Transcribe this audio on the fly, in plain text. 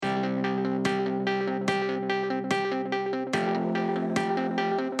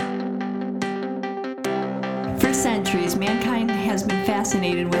centuries, mankind has been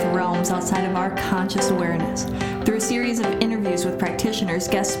fascinated with realms outside of our conscious awareness. Through a series of interviews with practitioners,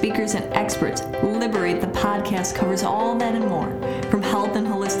 guest speakers, and experts, Liberate the podcast covers all that and more. From health and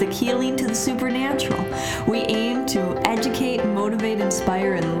holistic healing to the supernatural, we aim to educate, motivate,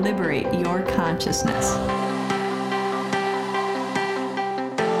 inspire, and liberate your consciousness.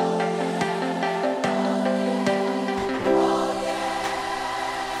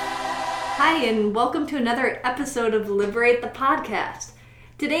 Hi, and welcome to another episode of Liberate the Podcast.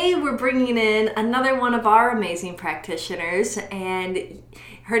 Today we're bringing in another one of our amazing practitioners, and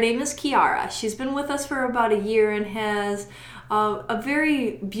her name is Kiara. She's been with us for about a year and has a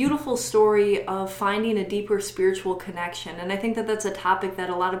very beautiful story of finding a deeper spiritual connection. And I think that that's a topic that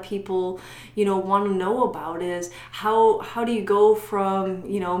a lot of people, want to know about, is how do you go from,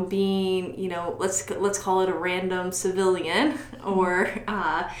 being, let's call it a random civilian or,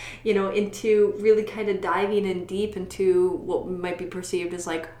 into really kind of diving in deep into what might be perceived as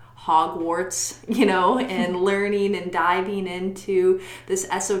like Hogwarts, and learning and diving into this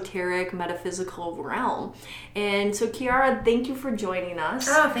esoteric metaphysical realm. And so, Kiara, thank you for joining us.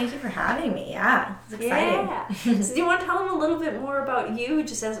 Oh, thank you for having me. Yeah, it's exciting. Yeah. So do you want to tell them a little bit more about you,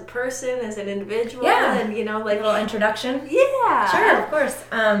 just as a person, as an individual? Yeah. And, a little introduction? Yeah. Sure, of course.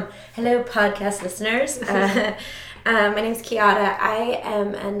 Hello, podcast listeners. My name's Kiara. I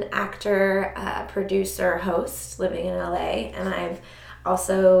am an actor, producer, host living in LA, and I've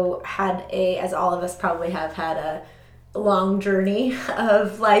also had as all of us probably have had a long journey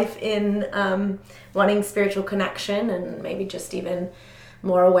of life in wanting spiritual connection and maybe just even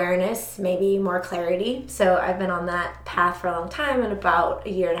more awareness, maybe more clarity. So I've been on that path for a long time, and about a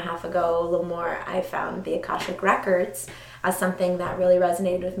year and a half ago, a little more, I found the Akashic Records as something that really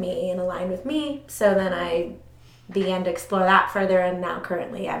resonated with me and aligned with me. So then I began to explore that further, and now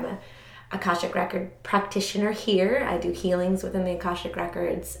currently I'm a Akashic Record practitioner here. I do healings within the Akashic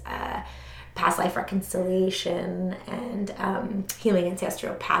Records, past life reconciliation, and healing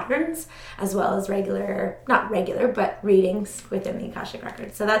ancestral patterns, as well as not regular, but readings within the Akashic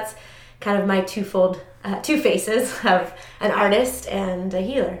Records. So that's kind of my two faces of an artist and a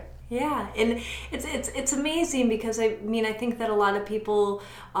healer. Yeah, and it's amazing because I think that a lot of people,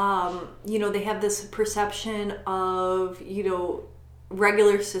 they have this perception of,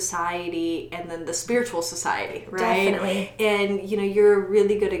 regular society and then the spiritual society, right? Definitely. And you're a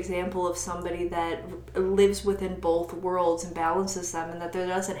really good example of somebody that lives within both worlds and balances them, and that there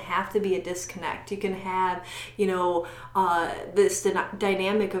doesn't have to be a disconnect. You can have this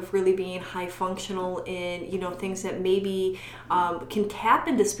dynamic of really being high functional in things that maybe can tap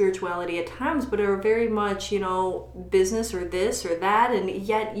into spirituality at times, but are very much business or this or that, and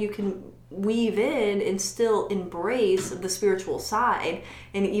yet you can weave in and still embrace the spiritual side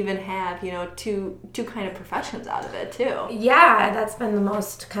and even have two kind of professions out of it too. Yeah, that's been the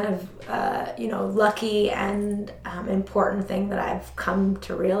most kind of lucky and important thing that I've come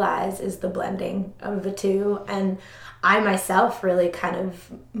to realize is the blending of the two. And I myself really kind of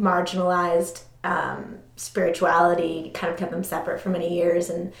marginalized spirituality, kind of kept them separate for many years,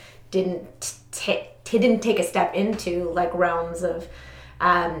 and didn't take a step into like realms of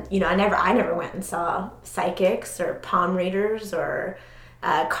I never went and saw psychics or palm readers or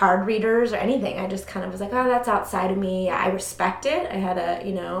card readers or anything. I just kind of was like, oh, that's outside of me. I respect it. I had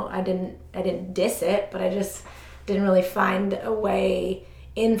I didn't diss it, but I just didn't really find a way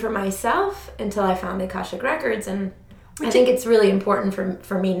in for myself until I found the Akashic Records. And I think it's really important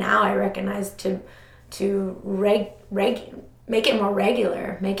for me now. I recognize to make it more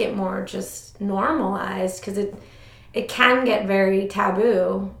regular, make it more just normalized, because it can get very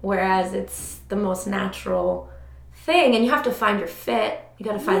taboo, whereas it's the most natural thing. And you have to find your fit. You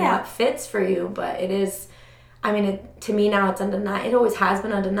got to find what fits for you. But it is, to me now it's undeniable. It always has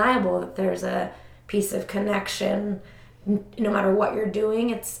been undeniable that there's a piece of connection. No matter what you're doing,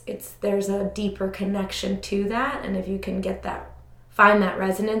 there's a deeper connection to that. And if you can find that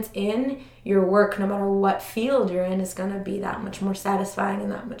resonance in your work, no matter what field you're in, it's going to be that much more satisfying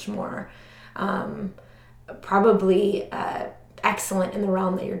and that much more probably excellent in the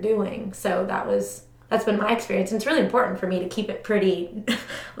realm that you're doing. So that's been my experience, and it's really important for me to keep it pretty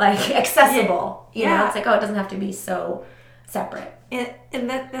accessible. It's like, it doesn't have to be so separate. And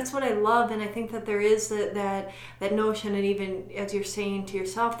that's what I love, and I think that there is that notion, and even as you're saying to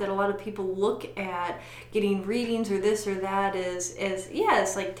yourself, that a lot of people look at getting readings or this or that as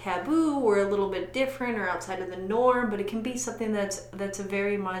it's like taboo or a little bit different or outside of the norm, but it can be something that's a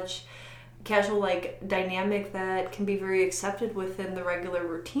very much casual like dynamic that can be very accepted within the regular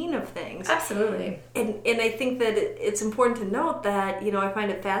routine of things. Absolutely. And I think that it's important to note that, you know, I find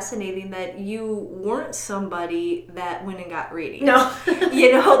it fascinating that you weren't somebody that went and got readings. No.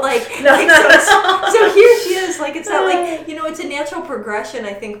 You know, like, no, like no, so here she is. Like, it's not like, you know, it's a natural progression,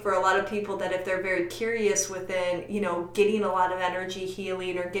 I think, for a lot of people that if they're very curious within, you know, getting a lot of energy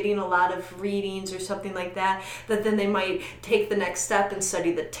healing or getting a lot of readings or something like that, that then they might take the next step and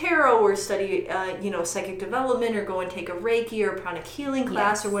study the tarot or study, you know, psychic development or go and take a Reiki or a pranic healing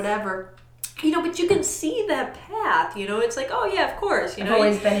class or whatever. You know, but you can see that path, you know, it's like, oh yeah, of course, you know. I've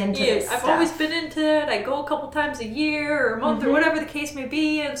always been into this I've stuff. always been into it. I go a couple times a year or a month or whatever the case may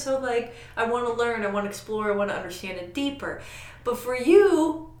be. And so like, I want to learn, I want to explore, I want to understand it deeper. But for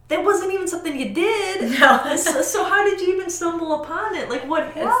you, that wasn't even something you did. No. So how did you even stumble upon it? Like,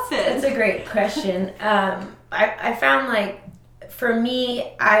 what happened? It's a great question. I found like, for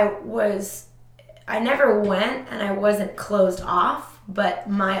me, I never went and I wasn't closed off, but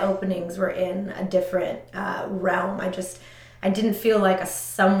my openings were in a different realm. I didn't feel like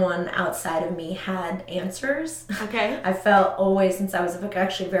someone outside of me had answers. Okay. I felt always, since I was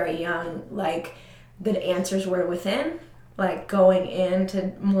actually very young, like the answers were within, like going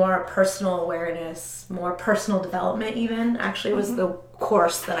into more personal awareness, more personal development even, actually was the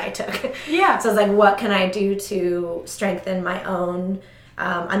course that I took. Yeah. So I was like, what can I do to strengthen my own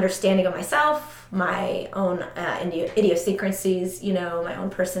understanding of myself, my own idiosyncrasies, you know, my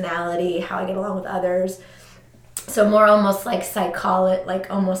own personality, how I get along with others. So more almost like psychology, like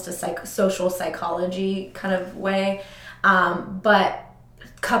almost a social psychology kind of way. But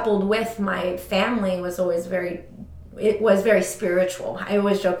coupled with my family was always very spiritual. I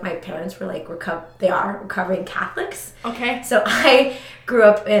always joke my parents were like, they are recovering Catholics. Okay. So I grew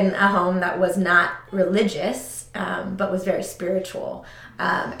up in a home that was not religious, but was very spiritual.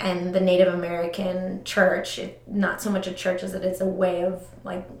 And the Native American church, not so much a church as it is a way of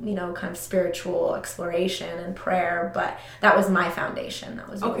like, you know, kind of spiritual exploration and prayer, but that was my foundation. That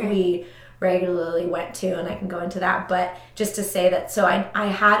was what we regularly went to, and I can go into that. But just to say that, so I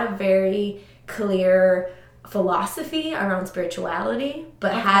had a very clear philosophy around spirituality,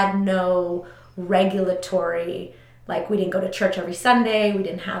 but had no regulatory, like we didn't go to church every Sunday, we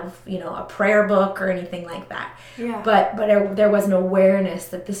didn't have, you know, a prayer book or anything like that. Yeah. But there was an awareness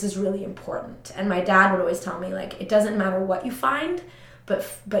that this is really important. And my dad would always tell me, like, it doesn't matter what you find,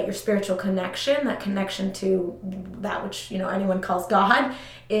 but your spiritual connection, that connection to that which, you know, anyone calls God,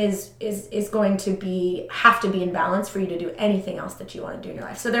 is going to have to be in balance for you to do anything else that you want to do in your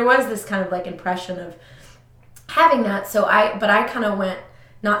life. So there was this kind of like impression of having that. So I kind of went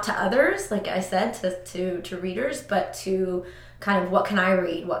not to others, like I said, to readers, but to kind of what can I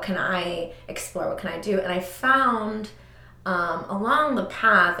read, what can I explore, what can I do. And I found along the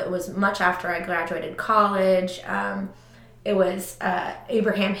path, it was much after I graduated college, it was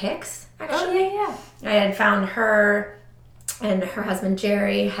Abraham Hicks, actually. Oh, yeah. I had found her and her husband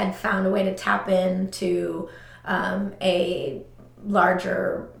Jerry had found a way to tap into a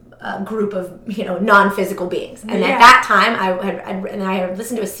larger group of, you know, non-physical beings. And at that time, I had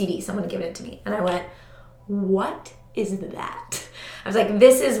listened to a CD, someone had given it to me, and I went, what is that? I was like,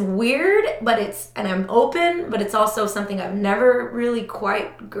 this is weird, and I'm open, but it's also something I've never really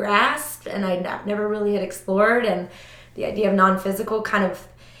quite grasped, and I've never really had explored, and the idea of non-physical kind of,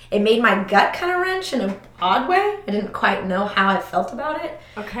 it made my gut kind of wrench in an odd way. I didn't quite know how I felt about it.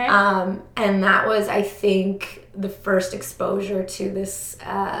 Okay. And that was, I think, the first exposure to this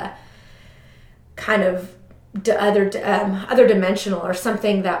kind of other dimensional, or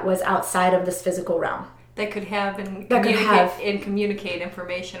something that was outside of this physical realm. That could have and communicate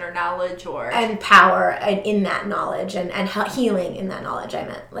information or knowledge and power in that knowledge and healing in that knowledge. I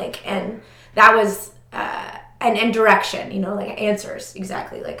meant, like, and that was and direction, you know, like answers,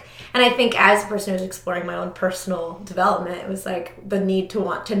 exactly. Like, and I think as a person who's exploring my own personal development, it was like the need to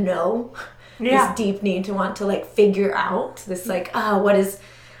want to know, this deep need to want to like figure out this, like,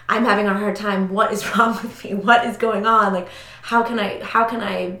 I'm having a hard time. What is wrong with me? What is going on? Like, how can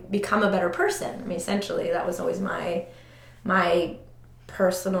I become a better person? I mean, essentially, that was always my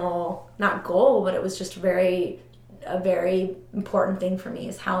personal, not goal, but it was just a very important thing for me,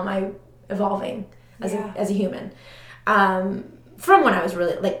 is how am I evolving as a human. From when I was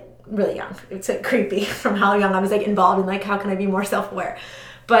really young. It's like creepy from how young I was like involved in like how can I be more self-aware.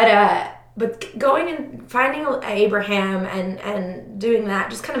 But going and finding Abraham and doing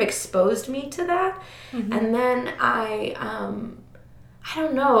that just kind of exposed me to that. Mm-hmm. And then I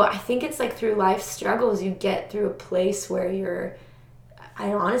don't know, I think it's like through life struggles you get through a place where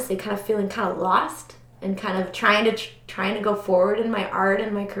I honestly kind of feeling kind of lost. and kind of trying to go forward in my art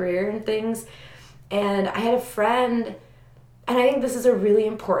and my career and things. And I had a friend, and I think this is a really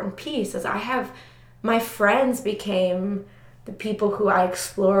important piece, as my friends became the people who I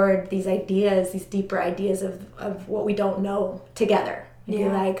explored these ideas, these deeper ideas of what we don't know together. Maybe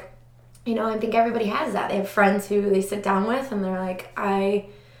like, I think everybody has that. They have friends who they sit down with and they're like,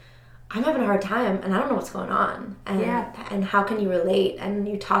 I'm having a hard time and I don't know what's going on. And how can you relate? And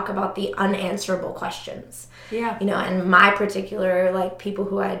you talk about the unanswerable questions. Yeah. And my particular, like, people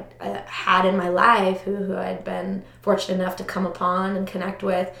who I'd had in my life, who I'd been fortunate enough to come upon and connect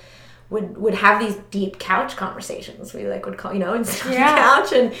with, would have these deep couch conversations. We would call, and sit on the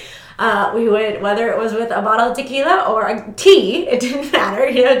couch, and we would, whether it was with a bottle of tequila or a tea, it didn't matter,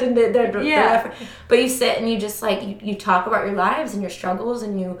 but you sit and you just you talk about your lives and your struggles,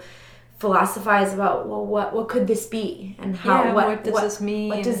 and you philosophize about, well, what could this be, and how what does this mean?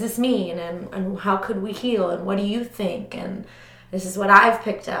 What does this mean, and how could we heal, and what do you think, and this is what I've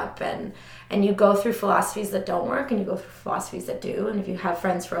picked up, and you go through philosophies that don't work, and you go through philosophies that do, and if you have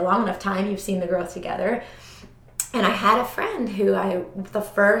friends for a long enough time, you've seen the growth together. And I had a friend who the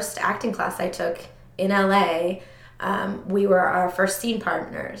first acting class I took in LA, we were our first scene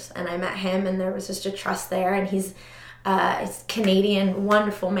partners, and I met him, and there was just a trust there, and he's Canadian,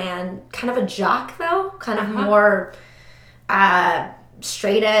 wonderful man, kind of a jock though, kind of more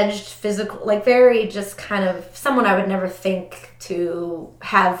straight-edged, physical, like very just kind of someone I would never think to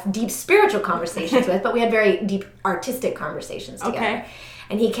have deep spiritual conversations with, but we had very deep artistic conversations together. Okay.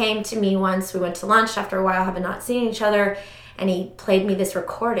 And he came to me once, we went to lunch after a while, having not seen each other, and he played me this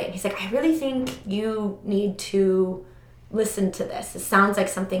recording. He's like, I really think you need to listen to this. It sounds like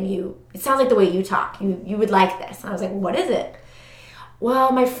it sounds like the way you talk. You would like this. And I was like, what is it?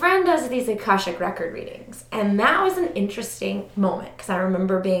 Well, my friend does these Akashic record readings. And that was an interesting moment, because I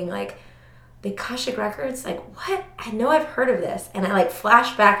remember being like, the Akashic records? Like, what? I know I've heard of this. And I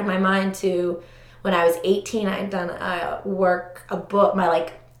flashed back in my mind to when I was 18, I had done a book, my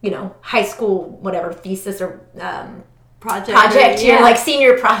high school, whatever, thesis or project,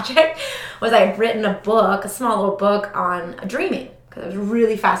 senior project, was I had written a small little book on dreaming, because I was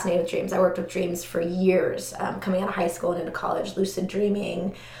really fascinated with dreams. I worked with dreams for years, coming out of high school and into college, lucid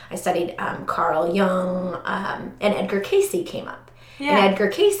dreaming. I studied Carl Jung, and Edgar Cayce came up. Yeah. And Edgar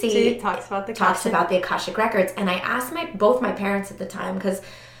Cayce talks about the Akashic records. And I asked both my parents at the time, because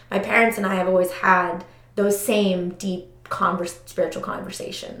my parents and I have always had those same deep spiritual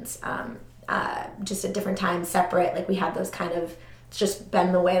conversations, just at different times, separate. Like, we had those kind of, it's just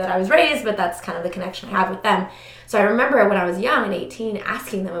been the way that I was raised, but that's kind of the connection I have with them. So I remember when I was young and 18,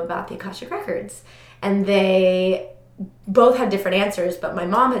 asking them about the Akashic records, and they both had different answers, but my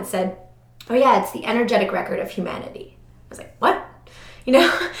mom had said, oh yeah, it's the energetic record of humanity. I was like, what?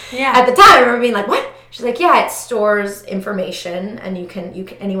 At the time I remember being like, what? She's like, yeah, it stores information, and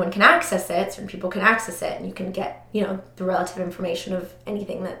anyone can access it. Certain people can access it, and you can get, the relative information of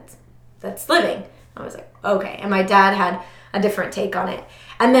anything that's living. I was like, okay. And my dad had a different take on it.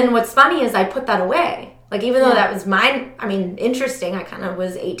 And then what's funny is I put that away. Like, even though that was mine, interesting, I kind of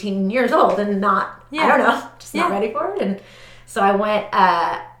was 18 years old and not, I don't know, just not ready for it. And so I went,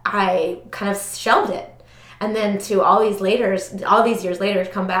 I kind of shelved it. And then all these years later,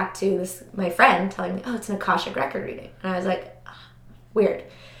 come back to my friend telling me, oh, it's an Akashic record reading. And I was like, oh, weird.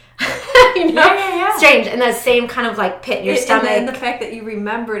 Strange. And that same kind of pit in your stomach. And the fact that you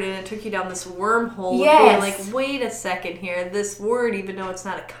remembered it took you down this wormhole. Yes. Of being like, wait a second here. This word, even though it's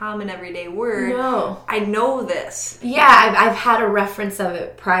not a common everyday word, no, I know this. Yeah, I've had a reference of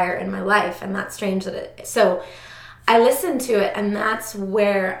it prior in my life, and that's strange so I listened to it, and that's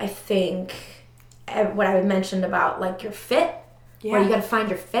where I think what I mentioned about your fit, where you got to find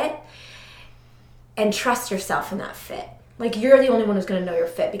your fit and trust yourself in that fit. Like, you're the only one who's going to know your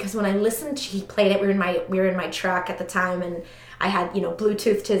fit, because when I listened, he played it. We were in my truck at the time, and I had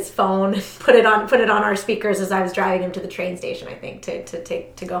Bluetooth to his phone, put it on our speakers as I was driving him to the train station, I think,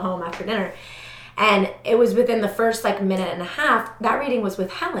 to go home after dinner. And it was within the first minute and a half. That reading was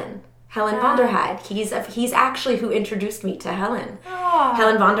with Helen Vonderheide. He's actually who introduced me to Helen. Oh.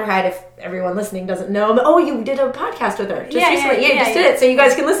 Helen Vonderheide, if everyone listening doesn't know, oh, you did a podcast with her just recently. Yeah, you just did it, so you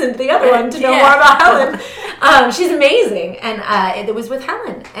guys can listen to the other one to know more about Helen. She's amazing, and it was with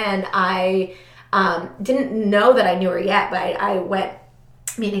Helen, and I didn't know that I knew her yet, but I went,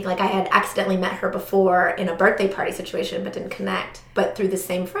 meaning I had accidentally met her before in a birthday party situation, but didn't connect, but through the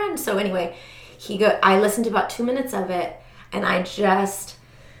same friend. So anyway, I listened to about 2 minutes of it, and I just,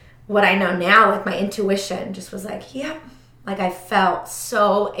 what I know now, my intuition just was yep. I felt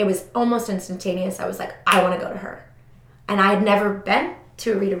so, it was almost instantaneous. I was like, I want to go to her. And I had never been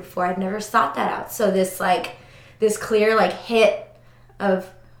to a reader before. I'd never sought that out. So this clear hit of,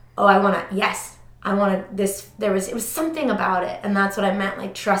 oh, I want this. It was something about it. And that's what I meant,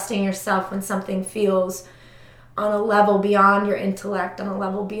 like trusting yourself when something feels on a level beyond your intellect, on a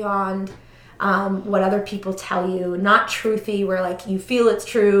level beyond what other people tell you, not truthy, where like you feel it's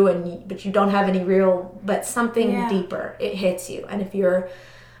true but you don't have any real, but something deeper. It hits you, and if you're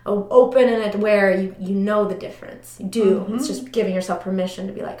open and aware, you know the difference. You do. Mm-hmm. It's just giving yourself permission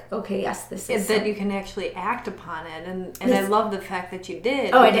to be like, okay, yes, this is that you can actually act upon it, and I love the fact that you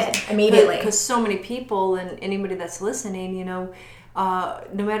did. Oh, I did immediately, because so many people and anybody that's listening, no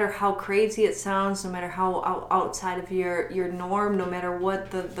matter how crazy it sounds, no matter how outside of your norm, no matter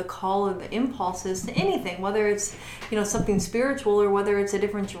what the call or the impulse is to anything, whether it's something spiritual or whether it's a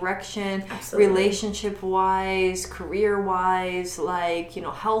different direction, relationship wise, career wise,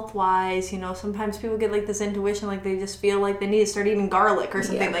 health wise, sometimes people get like this intuition, like they just feel like they need to start eating garlic or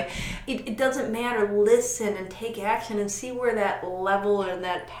something. Like it doesn't matter. Listen and take action and see where that level or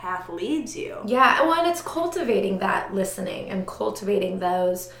that path leads you. Yeah, well, and it's cultivating that listening and cultivating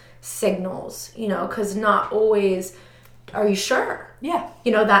those signals, because not always are you sure. Yeah.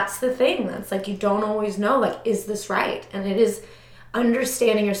 That's the thing. That's like, you don't always know, like, is this right? And it is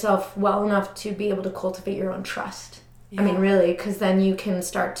understanding yourself well enough to be able to cultivate your own trust. Yeah. I mean, really, because then you can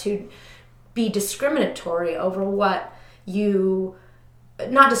start to be discriminatory over what you,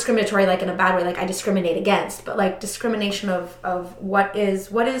 not discriminatory like in a bad way, like I discriminate against, but like discrimination of what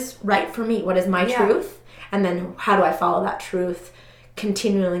is right for me, what is my truth. And then how do I follow that truth,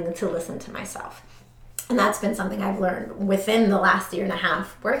 continuing to listen to myself? And that's been something I've learned within the last year and a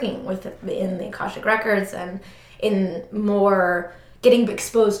half working in the Akashic Records, and in more getting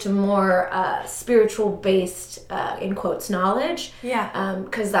exposed to more spiritual-based, in quotes, knowledge. Yeah.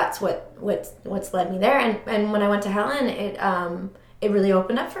 Because that's what's led me there. And when I went to Helen, it really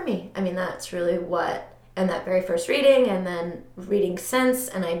opened up for me. I mean, that's really what. And that very first reading, and then reading since,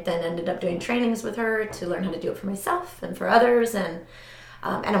 and I then ended up doing trainings with her to learn how to do it for myself and for others. And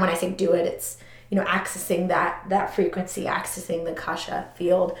when I say do it, it's accessing that frequency, accessing the Akasha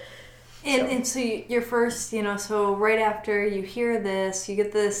field. And so your first, so right after you hear this, you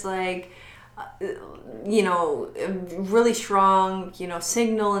get this really strong,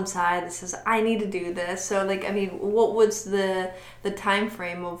 signal inside that says, I need to do this. So what was the time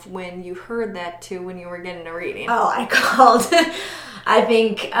frame of when you heard that to when you were getting a reading? Oh, I called. I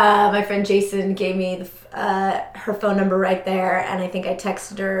think my friend Jason gave me her phone number right there, and I think I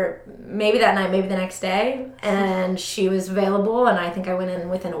texted her maybe that night, maybe the next day, and she was available, and I think I went in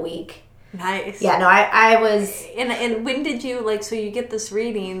within a week. Nice. Yeah, no, I was... And when did you, so you get this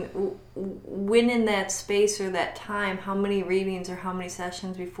reading, when in that space or that time, how many readings or how many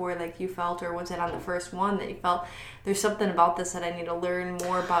sessions before, you felt, or was it on the first one that you felt, there's something about this that I need to learn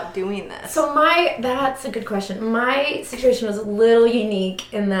more about doing this? So that's a good question. My situation was a little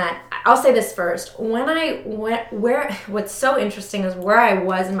unique in that, I'll say this first, what's so interesting is where I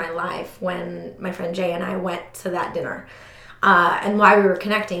was in my life when my friend Jay and I went to that dinner. And why we were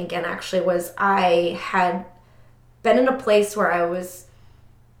connecting again, actually, was I had been in a place where I was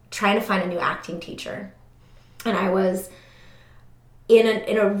trying to find a new acting teacher. And I was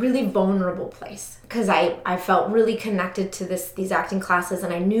in a really vulnerable place because I felt really connected to these acting classes,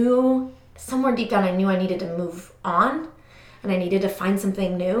 and I knew, somewhere deep down, I knew I needed to move on and I needed to find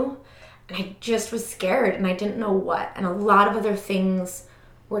something new. And I just was scared, and I didn't know what. And a lot of other things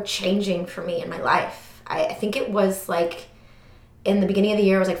were changing for me in my life. I think it was in the beginning of the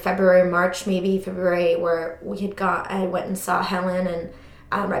year, it was February, March, maybe February, where I went and saw Helen, and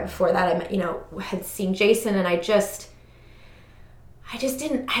right before that, I had seen Jason, and I was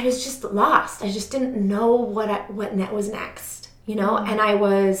just lost. I just didn't know what was next, mm-hmm. And I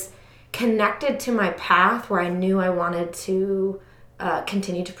was connected to my path where I knew I wanted to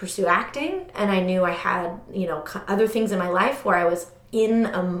continue to pursue acting, and I knew I had, other things in my life where I was in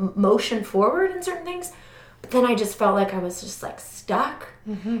a motion forward in certain things. But then I just felt like I was just stuck,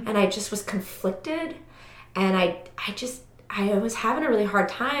 mm-hmm. and I just was conflicted, and I was having a really hard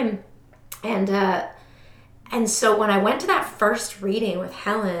time, and so when I went to that first reading with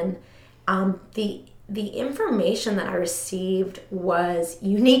Helen, the information that I received was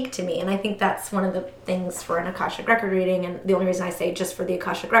unique to me, and I think that's one of the things for an Akashic Record reading, and the only reason I say just for the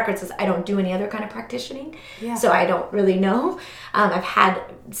Akashic Records is I don't do any other kind of practitioning, so I don't really know. I've had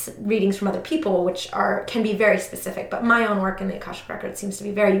readings from other people which can be very specific, but my own work in the Akashic Records seems to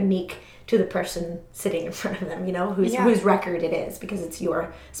be very unique to the person sitting in front of them, whose record it is, because it's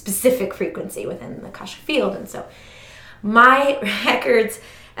your specific frequency within the Akashic field. And so my records,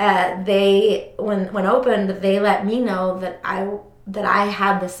 when opened, they let me know that that I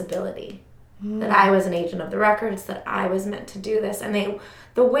had this ability, that I was an agent of the records, that I was meant to do this. And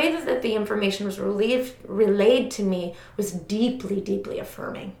the way that the information was relayed to me was deeply, deeply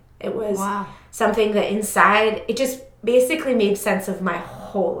affirming. It was something that inside, it just basically made sense of my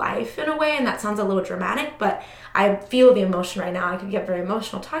whole life in a way. And that sounds a little dramatic, but I feel the emotion right now. I could get very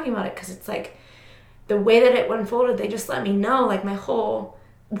emotional talking about it, because it's like the way that it unfolded, they just let me know like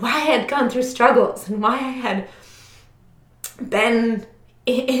why I had gone through struggles and why I had been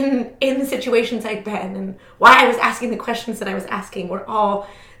in the situations I'd been, and why I was asking the questions that I was asking, were all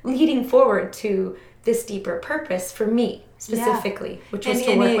leading forward to this deeper purpose for me specifically, which was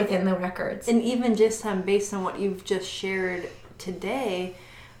to work within the records. And even just based on what you've just shared today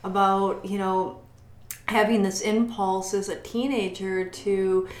about, having this impulse as a teenager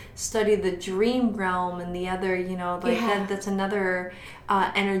to study the dream realm and the other, that's another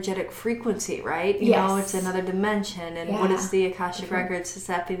energetic frequency, right? It's another dimension. And what is the Akashic Records? Is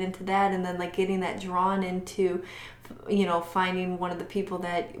tapping into that, and then getting that drawn into, finding one of the people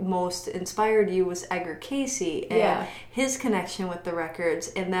that most inspired you was Edgar Cayce and his connection with the records,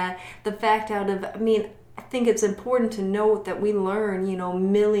 and that the fact I think it's important to note that we learn,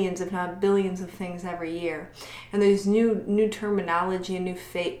 millions, if not billions of things every year. And there's new terminology and new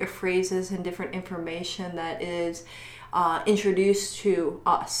phrases and different information that is introduced to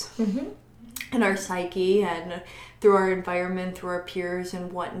us in our psyche and through our environment, through our peers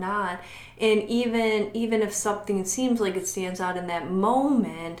and whatnot. And even if something seems like it stands out in that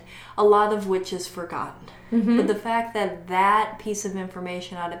moment, a lot of which is forgotten. But the fact that that piece of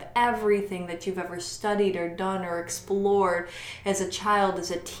information out of everything that you've ever studied or done or explored as a child,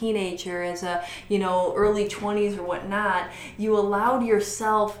 as a teenager, as a, early 20s or whatnot, you allowed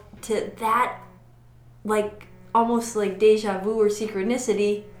yourself to that, almost like deja vu or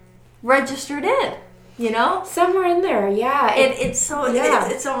synchronicity registered in. Somewhere in there,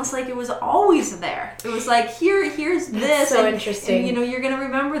 it's almost like it was always there. It was like, here's this. That's so interesting. And, you're going to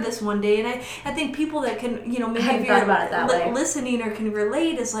remember this one day. And I think people that can, maybe if you're listening or can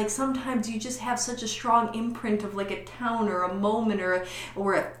relate, is sometimes you just have such a strong imprint of a town or a moment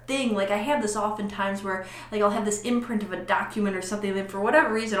or a thing. I have this oftentimes where I'll have this imprint of a document or something, and for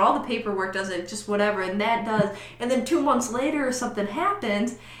whatever reason, all the paperwork does it, just whatever, and that does. And then 2 months later, something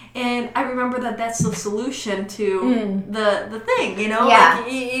happens. And I remember that that's the solution to the thing, Yeah.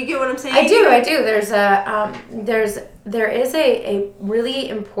 You get what I'm saying? I do. There is a really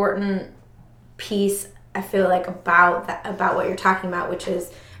important piece, I feel like, about what you're talking about, which is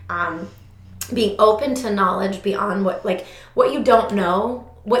being open to knowledge beyond what you don't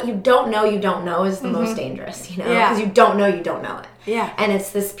know. What you don't know is the most dangerous, because you don't know it. Yeah. And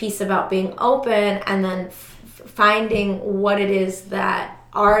it's this piece about being open and then finding what it is that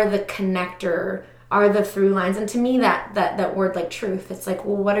are the connector, are the through lines. And to me, that word truth, it's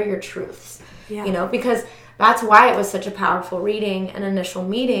what are your truths? Yeah. Because that's why it was such a powerful reading and initial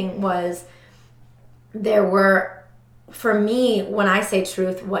meeting. Was there were, for me, when I say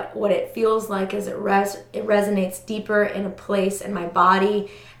truth, what it feels like is it resonates deeper in a place in my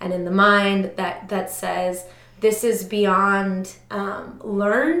body and in the mind that says this is beyond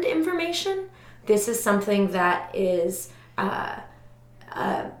learned information. This is something that is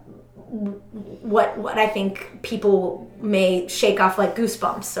what I think people may shake off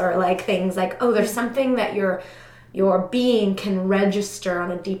goosebumps, or things there's something that your being can register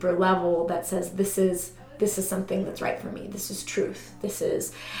on a deeper level that says this is something that's right for me. This is truth.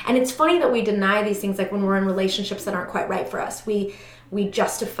 And it's funny that we deny these things when we're in relationships that aren't quite right for us. We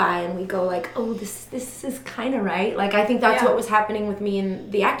justify and we go oh, this is kind of right. I think that's what was happening with me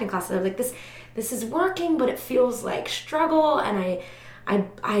in the acting classes. I was this is working, but it feels like struggle, and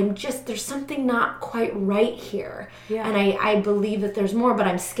I'm just, there's something not quite right here. Yeah. And I believe that there's more, but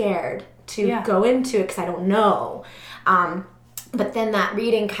I'm scared to go into it because I don't know. But then that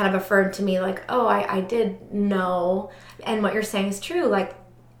reading kind of affirmed to me oh, I did know. And what you're saying is true.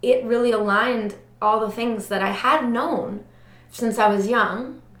 It really aligned all the things that I had known since I was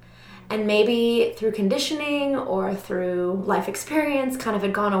young. And maybe through conditioning or through life experience kind of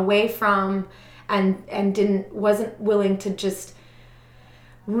had gone away from and wasn't willing to just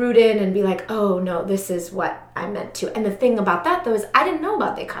root in and be oh no, this is what I meant to. And the thing about that though is I didn't know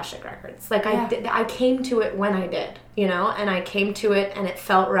about the Akashic Records. I came to it when I did, and I came to it and it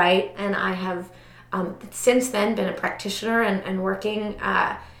felt right. And I have since then been a practitioner and working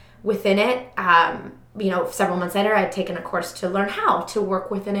within it. Several months later, I had taken a course to learn how to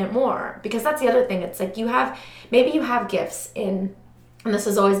work within it more, because that's the other thing. It's you have gifts in. And this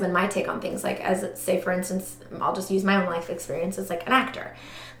has always been my take on things, as say, for instance, I'll just use my own life experience as an actor.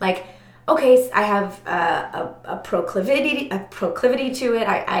 okay, I have a proclivity to it.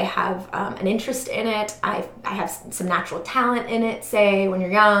 I have an interest in it. I have some natural talent in it. Say when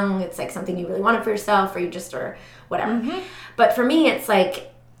you're young, it's like something you really wanted for yourself, or whatever. Mm-hmm. But for me, it's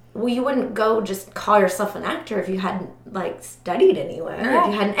like, well, you wouldn't go just call yourself an actor if you hadn't like studied anywhere. Yeah.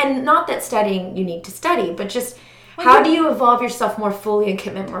 If you hadn't, and not that studying you need to study, but just how do you evolve yourself more fully and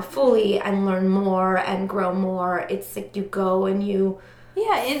commit more fully and learn more and grow more? It's like you go and you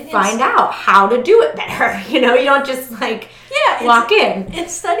find out how to do it better. You don't just like walk in. And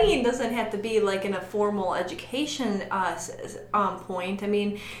studying doesn't have to be like in a formal education point. I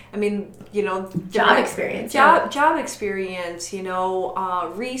mean, job experience, job experience.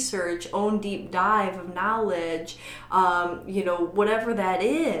 Research, own deep dive of knowledge. Whatever that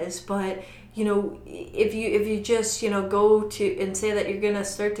is, but. If you just go to and say that you're gonna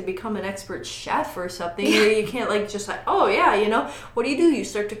start to become an expert chef or something, you can't what do? You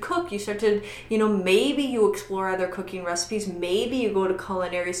start to cook. You start to maybe you explore other cooking recipes. Maybe you go to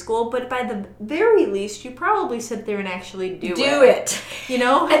culinary school, but by the very least, you probably sit there and actually do it.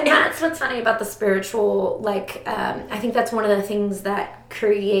 And that's what's funny about the spiritual. I think that's one of the things that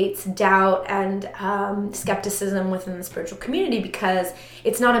creates doubt and skepticism within the spiritual community, because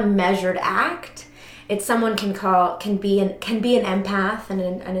it's not a measured act. It's someone can be an empath and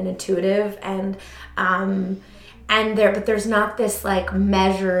an intuitive but there's not this like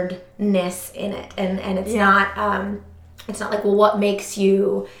measuredness in it, and it's not like, well, what makes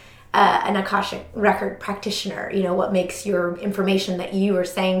you an Akashic record practitioner? What makes your information that you are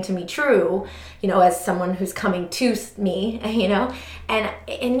saying to me true, as someone who's coming to me, and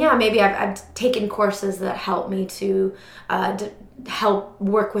maybe I've taken courses that help me to help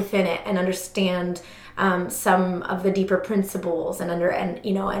work within it and understand some of the deeper principles and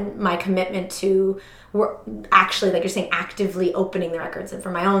my commitment to actually, like you're saying, actively opening the records, and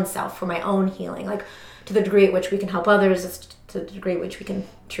for my own self, for my own healing, like to the degree at which we can help others, is to the degree at which we can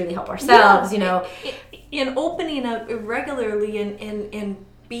truly help ourselves, In opening up regularly and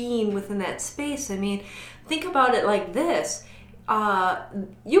being within that space. I mean, think about it like this.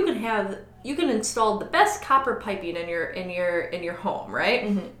 You can install the best copper piping in your home, right?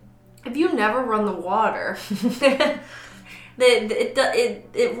 Mm-hmm. If you never run the water,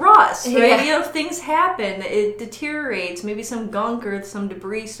 it rusts, right? Yeah. Things happen. It deteriorates. Maybe some gunk or some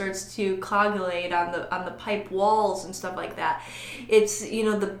debris starts to coagulate on the pipe walls and stuff like that. It's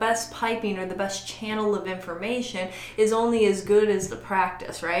the best piping or the best channel of information is only as good as the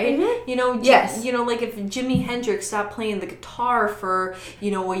practice, right? Mm-hmm. Yes. Like if Jimi Hendrix stopped playing the guitar for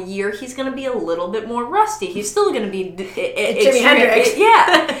a year, he's going to be a little bit more rusty. He's still going to be Jimi Hendrix.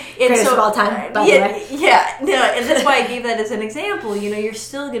 Greatest of all time, by the way. Yeah, and that's why I gave that as an example. You're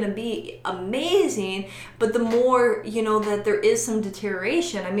still going to be amazing, but the more that there is some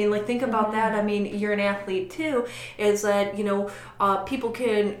deterioration. I mean, like, think about that. I mean, you're an athlete too. Is that people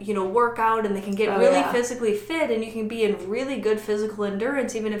can work out and they can get really physically fit, and you can be in really good physical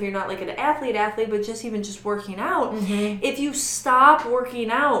endurance, even if you're not like an athlete, but just working out. Mm-hmm. If you stop working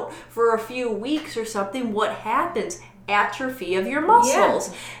out for a few weeks or something, what happens? Atrophy of your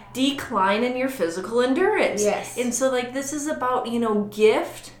muscles, decline in your physical endurance. Yes. And so this is about,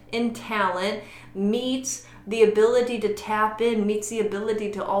 gift and talent meets the ability to tap in, meets the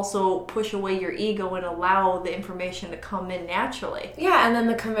ability to also push away your ego and allow the information to come in naturally. Yeah, and then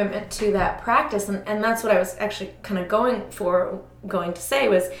the commitment to that practice. And that's what I was actually kind of going to say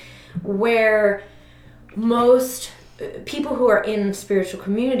was where most people who are in spiritual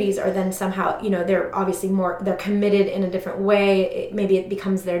communities are then somehow, they're obviously they're committed in a different way. Maybe it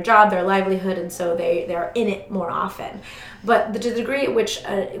becomes their job, their livelihood, and so they're in it more often. But to the degree at which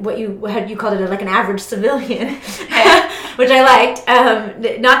what you called it like an average civilian, which I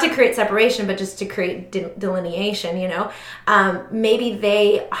liked, not to create separation, but just to create delineation, maybe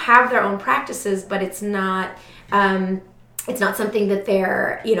they have their own practices, but it's not something that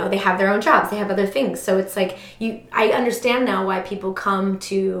they're, they have their own jobs, they have other things. So it's like, I understand now why people come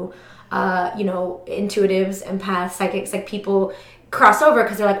to, intuitives, empaths, psychics, like people cross over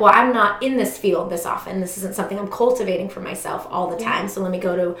because they're like, well, I'm not in this field this often. This isn't something I'm cultivating for myself all the time. So let me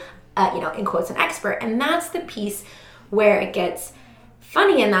go to, in quotes, an expert. And that's the piece where it gets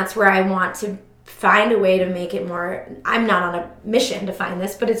funny. And that's where I want to find a way to make it more, I'm not on a mission to find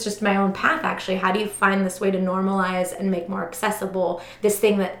this, but it's just my own path actually. How do you find this way to normalize and make more accessible this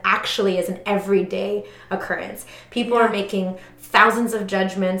thing that actually is an everyday occurrence? People are making thousands of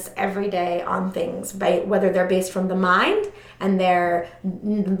judgments every day on things, whether they're based from the mind and their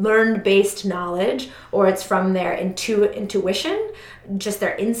learned based knowledge, or it's from their intuition, just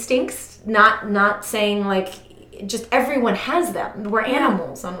their instincts, not saying like just everyone has them. We're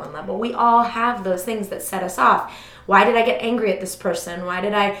animals on one level. We all have those things that set us off. Why did I get angry at this person? Why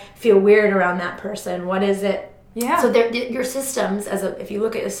did I feel weird around that person? What is it? Yeah. So your systems, if you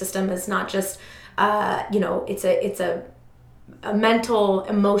look at a system, is not just, it's a mental,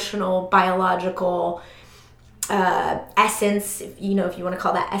 emotional, biological essence, if you want to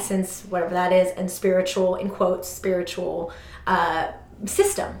call that essence, whatever that is, and spiritual, in quotes, spiritual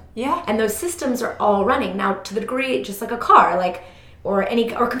system. Yeah. And those systems are all running. Now, to the degree, just like a car, or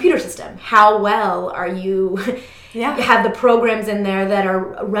computer system, how well are you have the programs in there that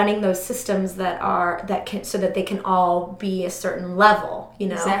are running those systems so that they can all be a certain level,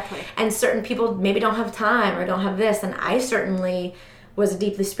 Exactly. And certain people maybe don't have time or don't have this, and I certainly was a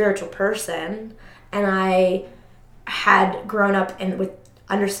deeply spiritual person, and I had grown up with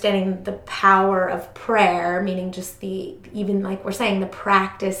understanding the power of prayer, meaning just even like we're saying, the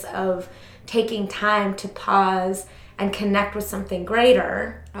practice of taking time to pause and connect with something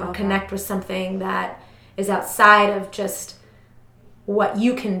greater, or connect with something that is outside of just what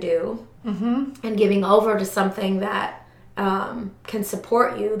you can do, and giving over to something that can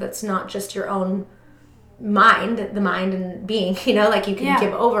support you, that's not just your own mind, the mind and being, like you can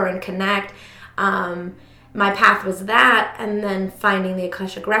give over and connect. My path was that, and then finding the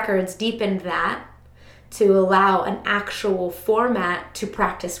Akashic Records deepened that to allow an actual format to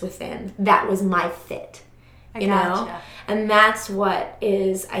practice within. That was my fit, and that's what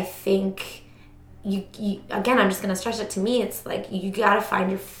is, I think, you again, I'm just going to stress it, to me, it's like you got to find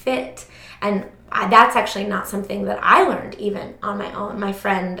your fit, and that's actually not something that I learned even on my own. My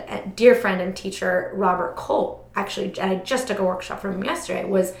friend, dear friend and teacher, Robert Colt, actually, I just took a workshop from him yesterday,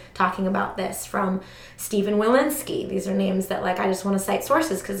 was talking about this, from Stephen Walensky. These are names that, I just want to cite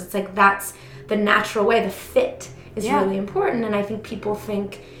sources, because it's like that's the natural way. The fit is really important, and I think people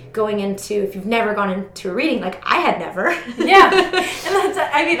think going into, if you've never gone into a reading, like I had never. Yeah. And that's,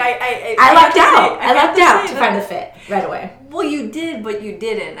 I lucked out. I lucked out to find the fit right away. Well, you did, but you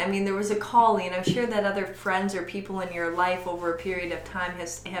didn't. I mean, there was a calling. I'm sure that other friends or people in your life over a period of time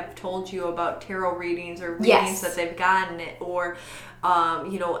have told you about tarot readings or readings that they've gotten, or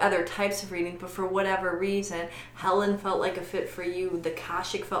other types of readings. But for whatever reason, Helen felt like a fit for you. The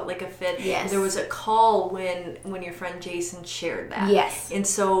Akashic felt like a fit. Yes. There was a call when your friend Jason shared that. Yes. And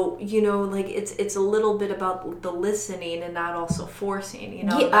so, it's a little bit about the listening and not also forcing,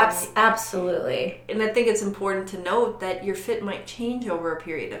 Yeah, absolutely. And I think it's important to note that your fit might change over a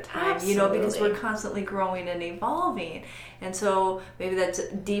period of time, Absolutely. because we're constantly growing and evolving. And so maybe that's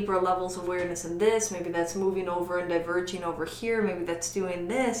deeper levels of awareness in this, maybe that's moving over and diverging over here, maybe that's doing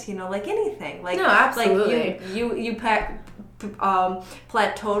this, like anything. No, absolutely. Like you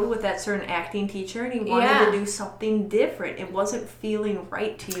plateaued with that certain acting teacher, and you wanted to do something different. It wasn't feeling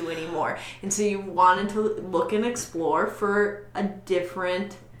right to you anymore. And so you wanted to look and explore for a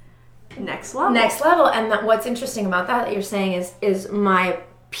different next level. And what's interesting about that you're saying is my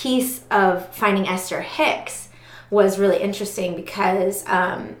piece of finding Esther Hicks was really interesting, because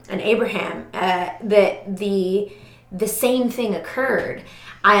and Abraham, the same thing occurred.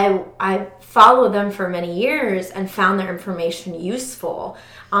 I followed them for many years and found their information useful.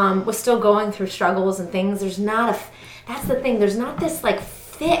 Was still going through struggles and things. That's the thing. There's not this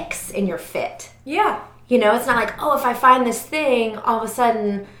fix in your fit. Yeah. It's not like, if I find this thing, all of a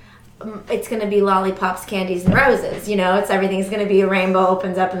sudden it's going to be lollipops, candies, and roses. Everything's going to be a rainbow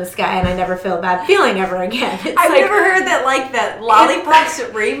opens up in the sky, and I never feel a bad feeling ever again. I've never heard that that. Lollipops,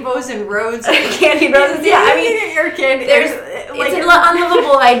 rainbows, and roses. Candy roses. Yeah, I mean, your candy. It's an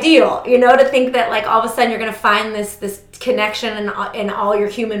unlivable ideal, to think that all of a sudden you're going to find this connection, and all your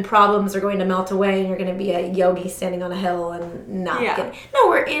human problems are going to melt away, and you're going to be a yogi standing on a hill and not get. No,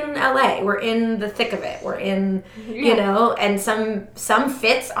 we're in LA. We're in the thick of it. We're in, and some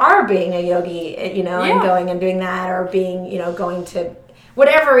fits are being a yogi, and going and doing that, or being, going to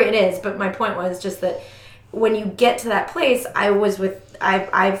whatever it is. But my point was just that when you get to that place,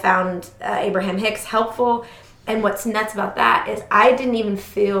 I found Abraham Hicks helpful. And what's nuts about that is I didn't even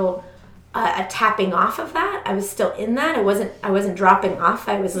feel a tapping off of that. I was still in that. I wasn't dropping off.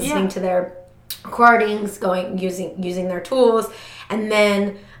 I was listening to their recordings, using their tools, and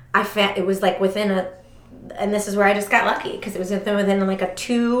then I found it was within and this is where I just got lucky, because it was within a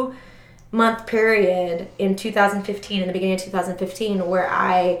 2-month period in 2015, in the beginning of 2015, where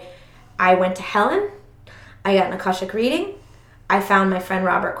I went to Helen. I got an Akashic reading. I found my friend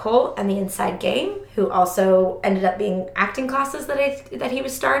Robert Colt and the Inside Game, who also ended up being acting classes that he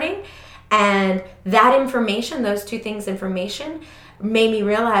was starting. And that information, those two things, information, made me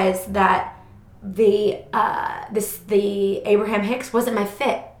realize that the Abraham Hicks wasn't my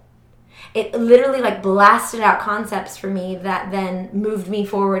fit. it literally like blasted out concepts for me that then moved me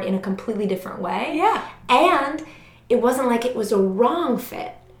forward in a completely different way. Yeah. And it wasn't like it was a wrong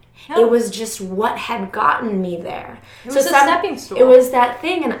fit. No. It was just what had gotten me there. It was a stepping stone. It was that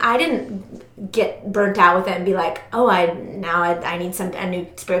thing, and I didn't get burnt out with it and be like, oh, I need a new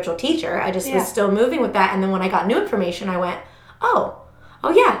spiritual teacher. I just was still moving with that. And then when I got new information, I went, oh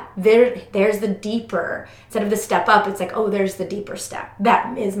yeah, there's the deeper. Instead of the step up, it's like, oh, there's the deeper step.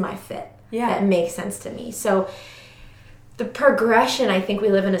 That is my fit. Yeah. That makes sense to me. So the progression, I think we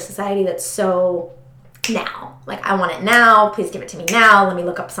live in a society that's so now. Like, I want it now. Please give it to me now. Let me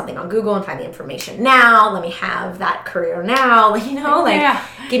look up something on Google and find the information now. Let me have that career now.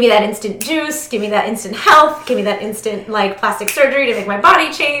 Give me that instant juice. Give me that instant health. Give me that instant, plastic surgery to make my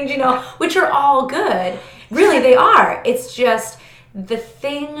body change, which are all good. Really, they are. It's just the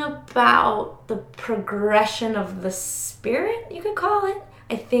thing about the progression of the spirit, you could call it,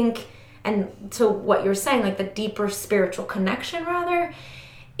 I think, and to what you're saying, the deeper spiritual connection, rather,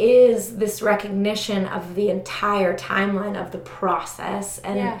 is this recognition of the entire timeline of the process.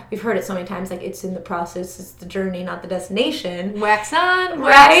 And we've heard it so many times, it's in the process, it's the journey, not the destination. Wax on,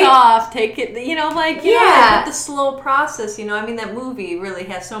 wax off, take it, the slow process, that movie really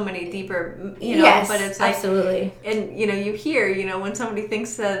has so many deeper, yes, but it's absolutely. And, you hear, when somebody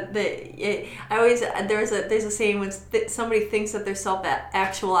thinks there's a saying when somebody thinks that they're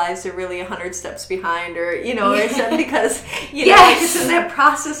self-actualized, they're really 100 steps behind, or, it's because, it's in that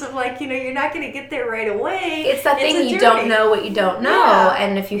process of you're not going to get there right away. It's that thing you don't know what you don't know,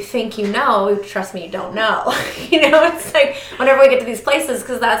 and if you think you know, trust me, you don't know. It's like whenever we get to these places,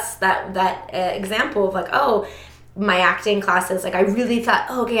 because that's that example of my acting classes. I really thought,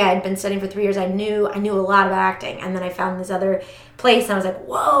 okay, I'd been studying for 3 years. I knew a lot about acting, and then I found this other place, and I was like,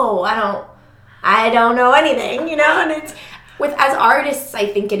 whoa, I don't know anything, And it's as artists, I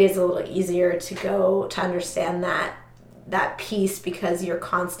think it is a little easier to understand that piece, because you're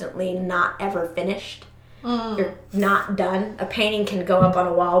constantly not ever finished. You're not done. A painting can go up on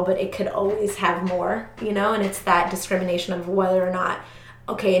a wall, but it could always have more, and it's that discrimination of whether or not,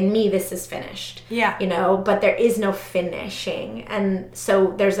 okay, in me this is finished. Yeah. But there is no finishing. And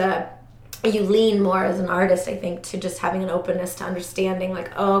so you lean more as an artist, I think, to just having an openness to understanding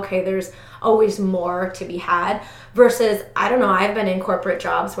okay, there's always more to be had, versus, I don't know, I've been in corporate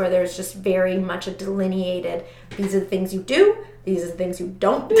jobs where there's just very much a delineated, these are the things you do, these are the things you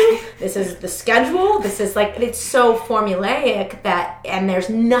don't do, this is the schedule, this is it's so formulaic and there's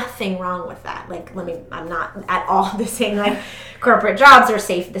nothing wrong with that. I'm not at all saying corporate jobs are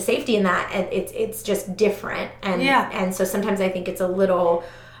safe, the safety in that, and it's just different. And so sometimes I think it's a little,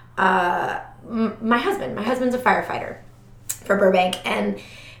 my husband's a firefighter for Burbank, and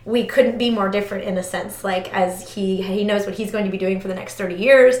we couldn't be more different in a sense. As he knows what he's going to be doing for the next 30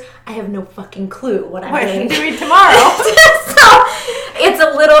 years, I have no fucking clue what I'm doing tomorrow. So it's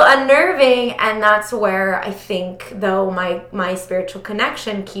a little unnerving, and that's where I think, though, my spiritual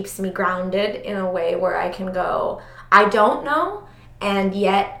connection keeps me grounded in a way where I can go, I don't know, and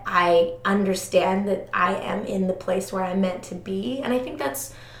yet I understand that I am in the place where I'm meant to be. And I think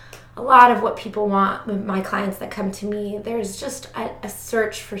that's a lot of what people want with my clients that come to me. There's just a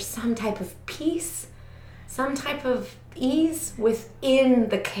search for some type of peace, some type of ease within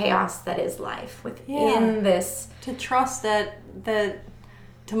the chaos that is life, within this. To trust that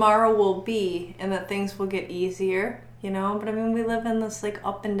tomorrow will be, and that things will get easier, But we live in this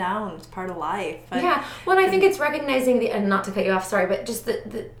up and down. It's part of life. Yeah. Well, I think it's recognizing and not to cut you off, sorry, but just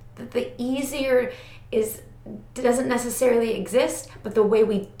the easier doesn't necessarily exist, but the way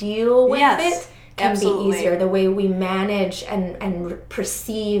we deal with it can be easier. The way we manage and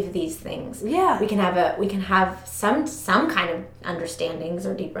perceive these things. Yeah. We can have some kind of understandings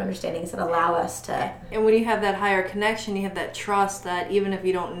or deeper understandings that allow us to. And when you have that higher connection, you have that trust that even if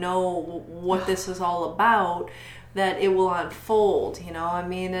you don't know what this is all about, that it will unfold,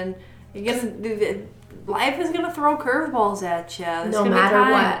 and life is going to throw curveballs at you. No matter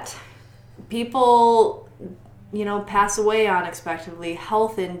what. People, pass away unexpectedly,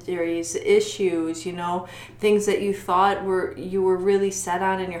 health injuries, issues, things that you thought you were really set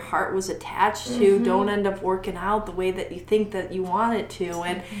on and your heart was attached to don't end up working out the way that you think that you want it to.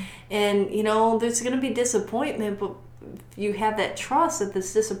 And there's going to be disappointment, but you have that trust that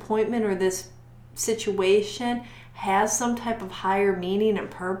this disappointment or this situation has some type of higher meaning and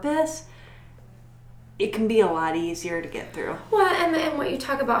purpose. It can be a lot easier to get through. Well, and what you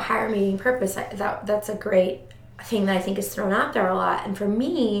talk about higher meaning, purpose, that's a great thing that I think is thrown out there a lot. And for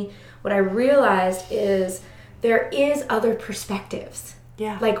me, what I realized is there is other perspectives.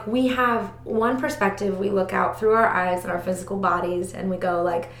 Yeah. Like, we have one perspective. We look out through our eyes at our physical bodies and we go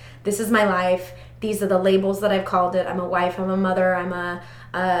like, this is my life. These are the labels that I've called it. I'm a wife, I'm a mother, I'm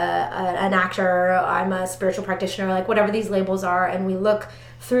an actor, I'm a spiritual practitioner, like whatever these labels are. And we look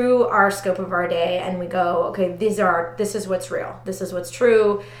through our scope of our day and we go, okay, this is what's real. This is what's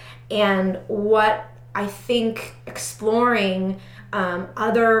true. And what I think exploring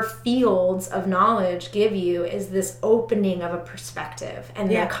other fields of knowledge give you is this opening of a perspective. And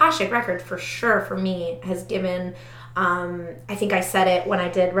the Akashic Record, for sure, for me, has given, I think I said it when I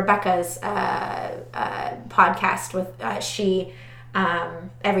did Rebecca's podcast with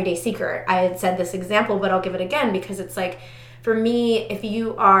Everyday Seeker. I had said this example, but I'll give it again because it's like, for me,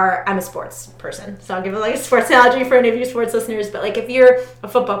 I'm a sports person, so I'll give it like a sports analogy for any of you sports listeners, but like if you're a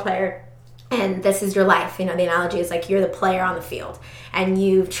football player, and this is your life, the analogy is like you're the player on the field and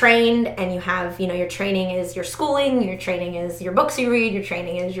you've trained and you have, your training is your schooling, your training is your books you read, your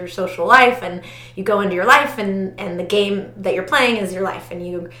training is your social life, and you go into your life and the game that you're playing is your life,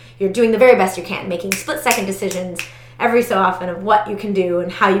 and you're doing the very best you can, making split-second decisions every so often of what you can do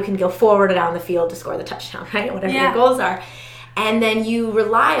and how you can go forward down the field to score the touchdown, right? Whatever your goals are. And then you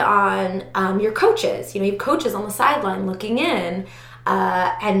rely on your coaches. You have coaches on the sideline looking in,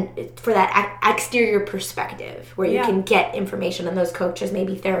 and for that exterior perspective where you can get information, and those coaches may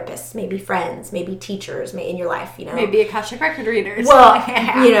be therapists, maybe friends, maybe teachers in your life, maybe Akashic Record readers. Well,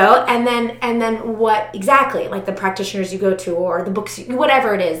 and then what exactly, like the practitioners you go to or the books,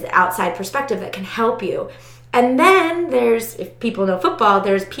 whatever it is, the outside perspective that can help you. And then if people know football,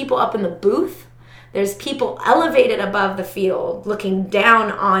 there's people up in the booth, there's people elevated above the field looking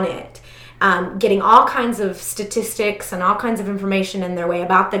down on it, getting all kinds of statistics and all kinds of information in their way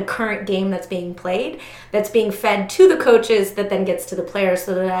about the current game that's being played, that's being fed to the coaches, that then gets to the players,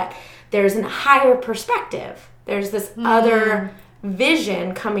 so that there's a higher perspective. There's this other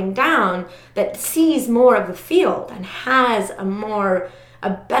vision coming down that sees more of the field and has a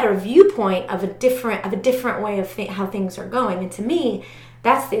better viewpoint of a different way of how things are going. And to me,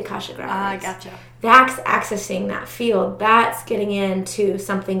 that's the Akashic Records. Gotcha. That's accessing that field. That's getting into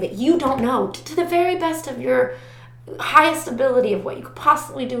something that you don't know to the very best of your highest ability of what you could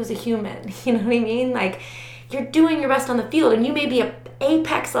possibly do as a human. You know what I mean? Like, you're doing your best on the field, and you may be an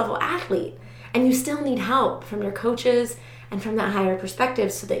apex level athlete, and you still need help from your coaches and from that higher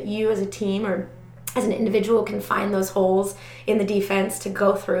perspective, so that you as a team or as an individual can find those holes in the defense to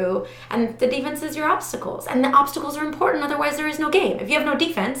go through. And the defense is your obstacles. And the obstacles are important, otherwise there is no game. If you have no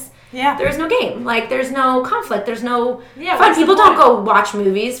defense, there is no game. Like, there's no conflict, there's no fun. People don't go watch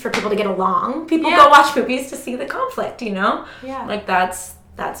movies for people to get along. People go watch movies to see the conflict, Like, that's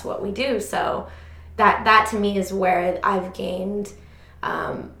what we do. So that to me is where I've gained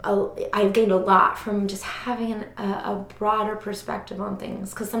a lot from just having a broader perspective on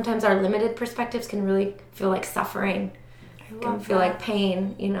things, because sometimes our limited perspectives can really feel like suffering, can feel like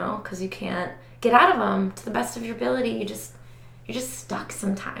pain, because you can't get out of them to the best of your ability. You're just stuck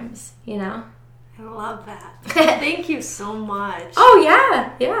sometimes, I love that. Thank you so much. Oh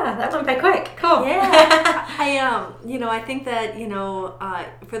yeah, that went by quick. Cool. Yeah, I think that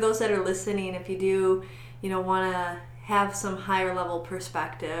for those that are listening, if you do want to have some higher level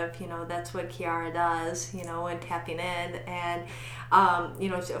perspective, that's what Kiara does, and tapping in. And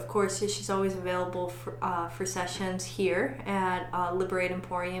of course, she's always available for sessions here at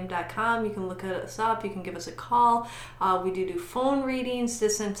liberateemporium.com. You can look us up, you can give us a call. We do phone readings,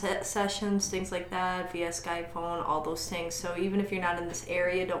 distance sessions, things like that, via Skype phone, all those things. So even if you're not in this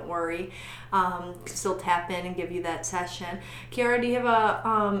area, don't worry. You can still tap in and give you that session. Kiara, do you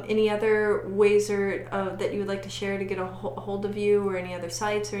have any other ways that you would like to share to get a hold of you, or any other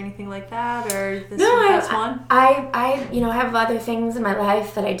sites or anything like that? Or this one? I have other things in my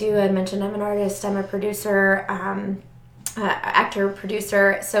life that I do. I mentioned I'm an artist, I'm a producer, actor,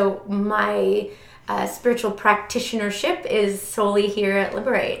 producer. So my spiritual practitionership is solely here at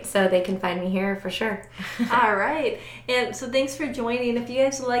Liberate, so they can find me here for sure. All right. And so thanks for joining. If you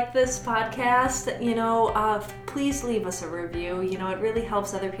guys like this podcast, please leave us a review. It really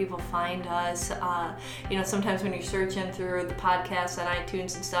helps other people find us. Sometimes when you're searching through the podcast on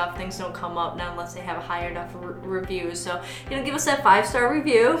iTunes and stuff, things don't come up now unless they have a higher enough review. So, give us that 5-star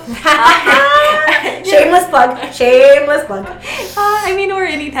review. Shameless plug. Or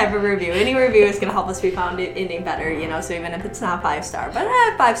any type of review. Any review is going to help us be found any better, so even if it's not 5-star, but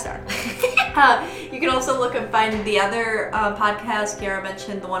 5-star. You can also look and find the other podcast. Kiara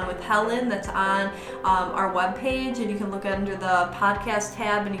mentioned the one with Helen that's on our webpage, and you can look under the podcast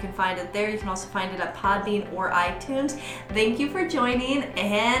tab and you can find it there. You can also find it at Podbean or iTunes. Thank you for joining,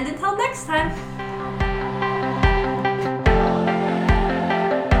 and until next time.